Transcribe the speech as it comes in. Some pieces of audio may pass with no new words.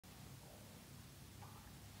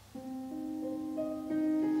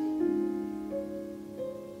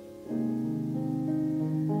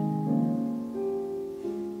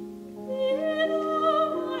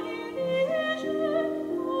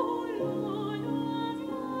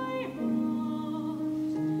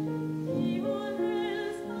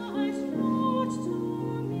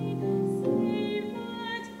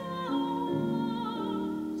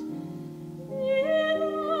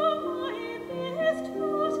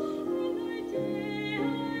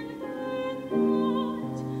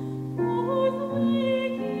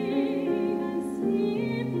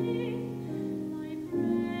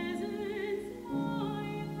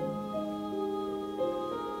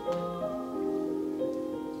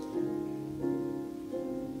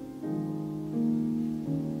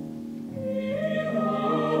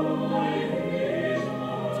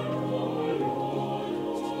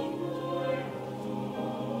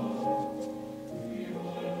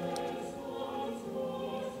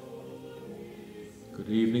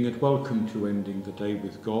Good evening and welcome to Ending the Day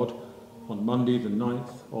with God on Monday the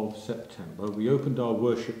 9th of September. We opened our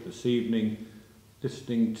worship this evening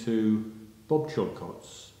listening to Bob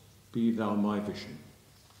Chilcott's Be Thou My Vision.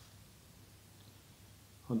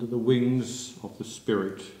 Under the wings of the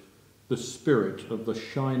Spirit of the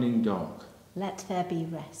shining dark, let there be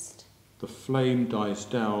rest. The flame dies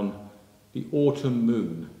down, the autumn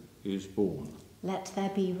moon is born. Let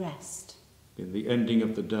there be rest. In the ending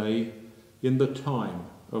of the day, in the time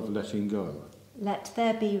of letting go, let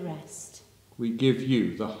there be rest. We give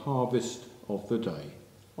you the harvest of the day.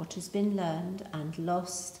 What has been learned and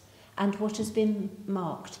lost, and what has been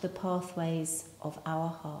marked the pathways of our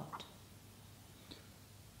heart.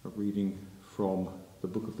 A reading from the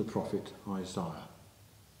book of the prophet Isaiah.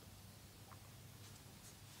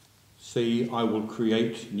 See, I will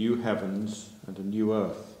create new heavens and a new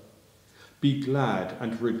earth. Be glad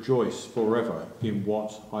and rejoice forever in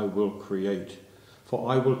what I will create. For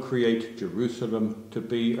I will create Jerusalem to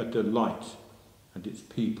be a delight and its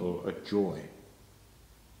people a joy.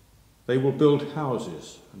 They will build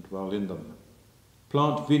houses and dwell in them,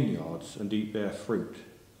 plant vineyards and eat their fruit.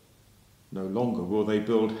 No longer will they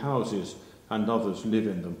build houses and others live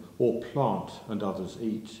in them, or plant and others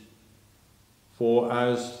eat. For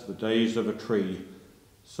as the days of a tree,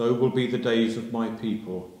 so will be the days of my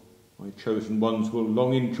people. My chosen ones will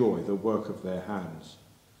long enjoy the work of their hands.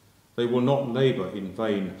 They will not labour in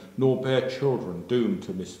vain, nor bear children doomed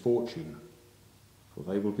to misfortune, for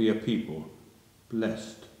they will be a people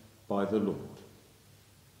blessed by the Lord.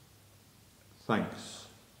 Thanks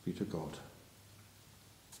be to God.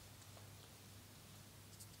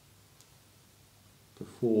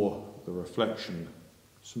 Before the reflection,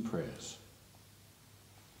 some prayers.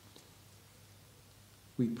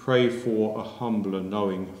 We pray for a humbler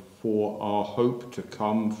knowing for our hope to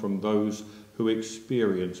come from those who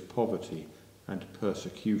experience poverty and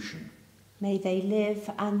persecution. May they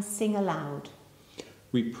live and sing aloud.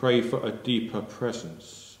 We pray for a deeper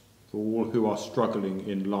presence for all who are struggling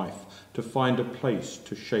in life to find a place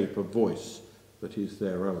to shape a voice that is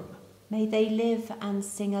their own. May they live and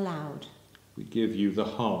sing aloud. We give you the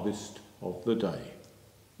harvest of the day.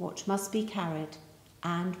 What must be carried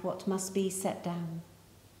and what must be set down,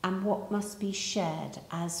 and what must be shared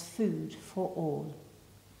as food for all.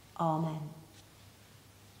 Amen.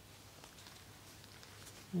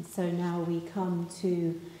 And so now we come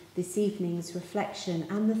to this evening's reflection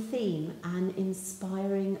and the theme, an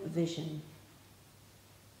inspiring vision.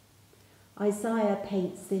 Isaiah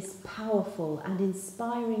paints this powerful and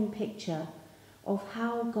inspiring picture of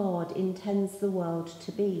how God intends the world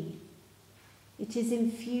to be. It is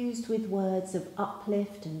infused with words of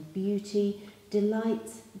uplift and beauty, delight,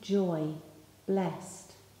 joy,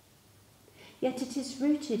 blessed. Yet it is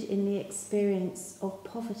rooted in the experience of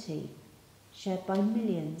poverty shared by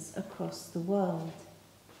millions across the world.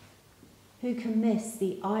 Who can miss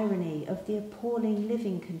the irony of the appalling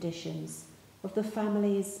living conditions of the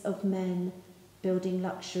families of men building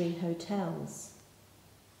luxury hotels,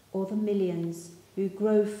 or the millions who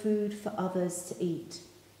grow food for others to eat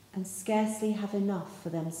and scarcely have enough for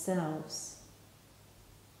themselves?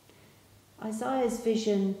 Isaiah's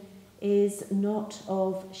vision is not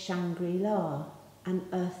of Shangri-La, an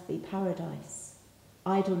earthly paradise,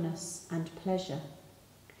 idleness and pleasure.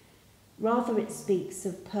 Rather, it speaks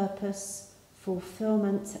of purpose,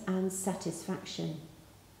 fulfillment and satisfaction.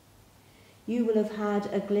 You will have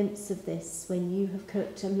had a glimpse of this when you have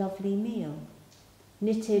cooked a lovely meal,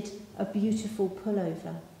 knitted a beautiful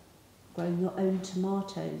pullover, grown your own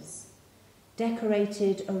tomatoes,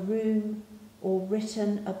 decorated a room or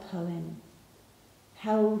written a poem,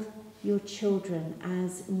 held your children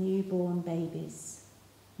as newborn babies,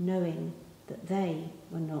 knowing that they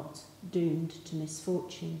were not doomed to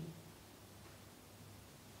misfortune.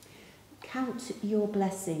 Count your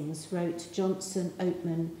blessings, wrote Johnson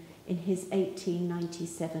Oatman in his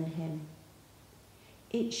 1897 hymn.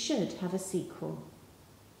 It should have a sequel.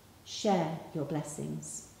 Share your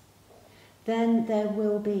blessings. Then there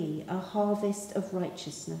will be a harvest of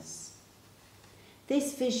righteousness.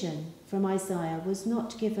 This vision from Isaiah was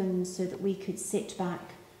not given so that we could sit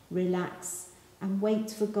back, relax, and wait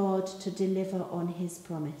for God to deliver on his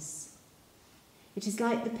promise. It is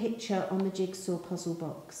like the picture on the jigsaw puzzle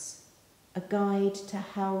box, a guide to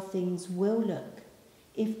how things will look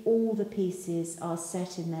if all the pieces are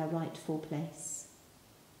set in their rightful place.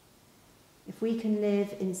 If we can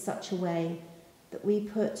live in such a way that we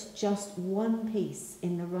put just one piece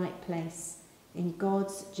in the right place in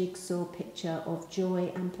God's jigsaw picture of joy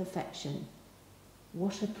and perfection,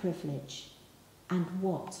 what a privilege and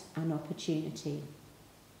what an opportunity.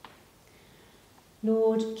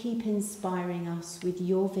 Lord, keep inspiring us with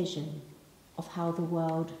your vision of how the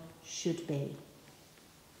world should be.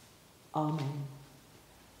 Amen.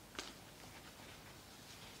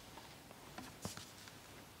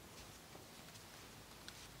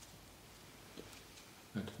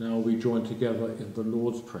 And now we join together in the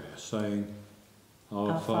Lord's Prayer, saying,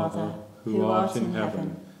 Our Father, who art in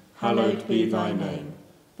heaven, hallowed be thy name.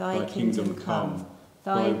 Thy kingdom come,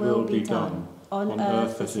 thy will be done, on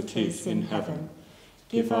earth as it is in heaven.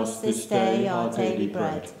 Give us this day our daily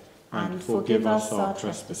bread, and forgive us our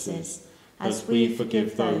trespasses, as we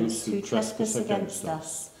forgive those who trespass against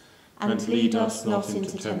us. And lead us not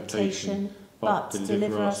into temptation, but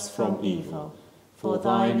deliver us from evil. For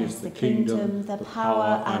thine is the kingdom, the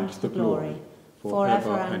power, and the glory, for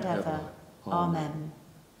ever and ever. Amen.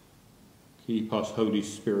 Keep us, Holy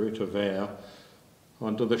Spirit of air,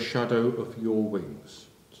 under the shadow of your wings.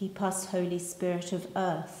 Keep us, Holy Spirit of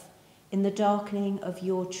earth, in the darkening of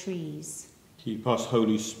your trees. Keep us,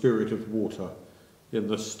 Holy Spirit of water, in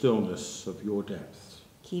the stillness of your depths.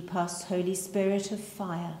 Keep us, Holy Spirit of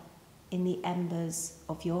fire, in the embers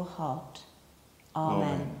of your heart.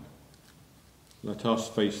 Amen. Let us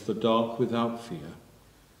face the dark without fear.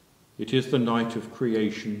 It is the night of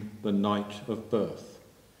creation, the night of birth.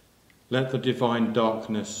 Let the divine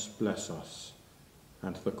darkness bless us,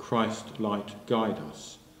 and the Christ light guide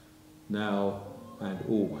us, now and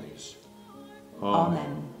always.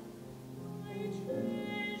 Amen.